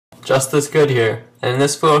Just as good here, and in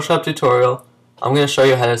this Photoshop tutorial I'm going to show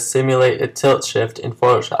you how to simulate a tilt shift in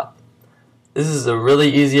Photoshop. This is a really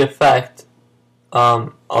easy effect,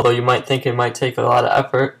 although you might think it might take a lot of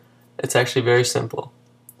effort. It's actually very simple.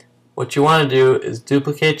 What you want to do is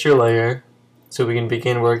duplicate your layer so we can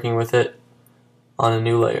begin working with it on a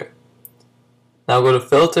new layer. Now go to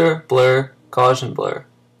Filter, Blur, Gaussian Blur.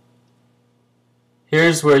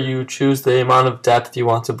 Here's where you choose the amount of depth you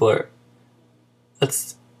want to blur.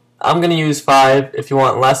 I'm going to use 5. If you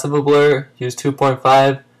want less of a blur, use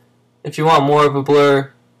 2.5. If you want more of a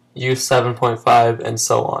blur, use 7.5, and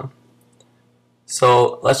so on.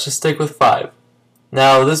 So let's just stick with 5.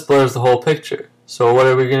 Now this blurs the whole picture. So what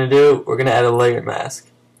are we going to do? We're going to add a layer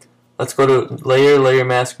mask. Let's go to Layer, Layer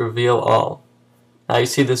Mask, Reveal All. Now you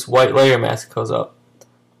see this white layer mask goes up.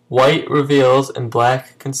 White reveals and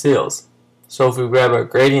black conceals. So if we grab our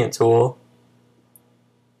gradient tool,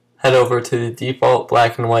 head over to the default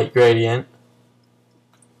black and white gradient,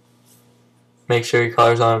 make sure your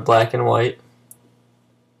color's on black and white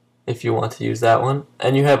if you want to use that one,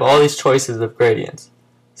 and you have all these choices of gradients.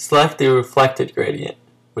 Select the reflected gradient,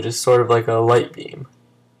 which is sort of like a light beam.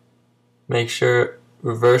 Make sure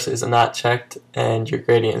reverse is not checked and your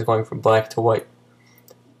gradient is going from black to white.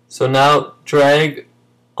 So now drag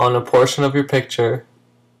on a portion of your picture,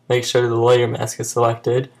 make sure the layer mask is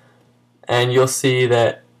selected, and you'll see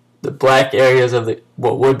that the black areas of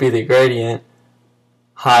what would be the gradient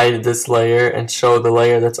hide this layer and show the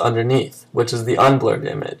layer that's underneath, which is the unblurred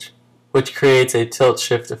image, which creates a tilt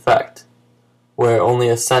shift effect where only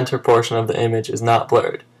a center portion of the image is not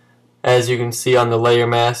blurred. As you can see on the layer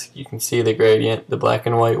mask, you can see the gradient, the black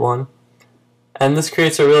and white one, and this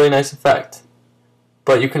creates a really nice effect.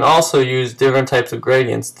 But you can also use different types of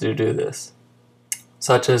gradients to do this,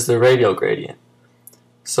 such as the Radial Gradient.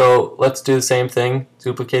 So let's do the same thing,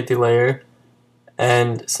 duplicate the layer,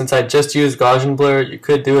 and since I just used Gaussian blur, you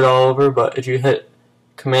could do it all over, but if you hit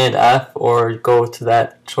Command F or go to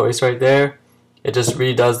that choice right there, it just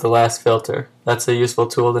redoes the last filter. That's a useful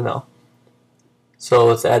tool to know. So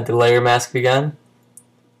let's add the layer mask again,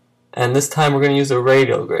 and this time we're going to use a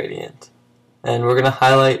Radial Gradient, and we're going to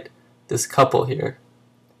highlight this couple here.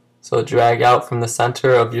 So drag out from the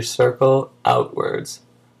center of your circle outwards.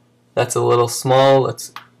 That's a little small.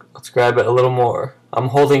 Let's grab it a little more. I'm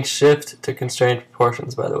holding shift to constrain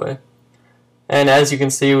proportions, by the way. And as you can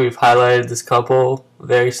see, we've highlighted this couple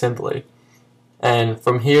very simply. And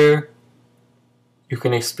from here, you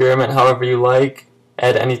can experiment however you like,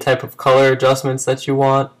 add any type of color adjustments that you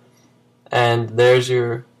want, and there's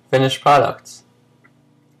your finished products.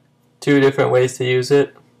 2 different ways to use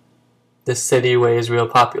it. This city way is real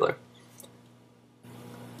popular.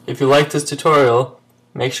 If you like this tutorial,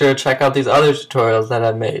 make sure to check out these other tutorials that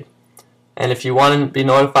I've made. And if you want to be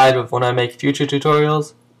notified of when I make future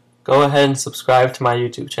tutorials, go ahead and subscribe to my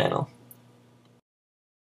YouTube channel.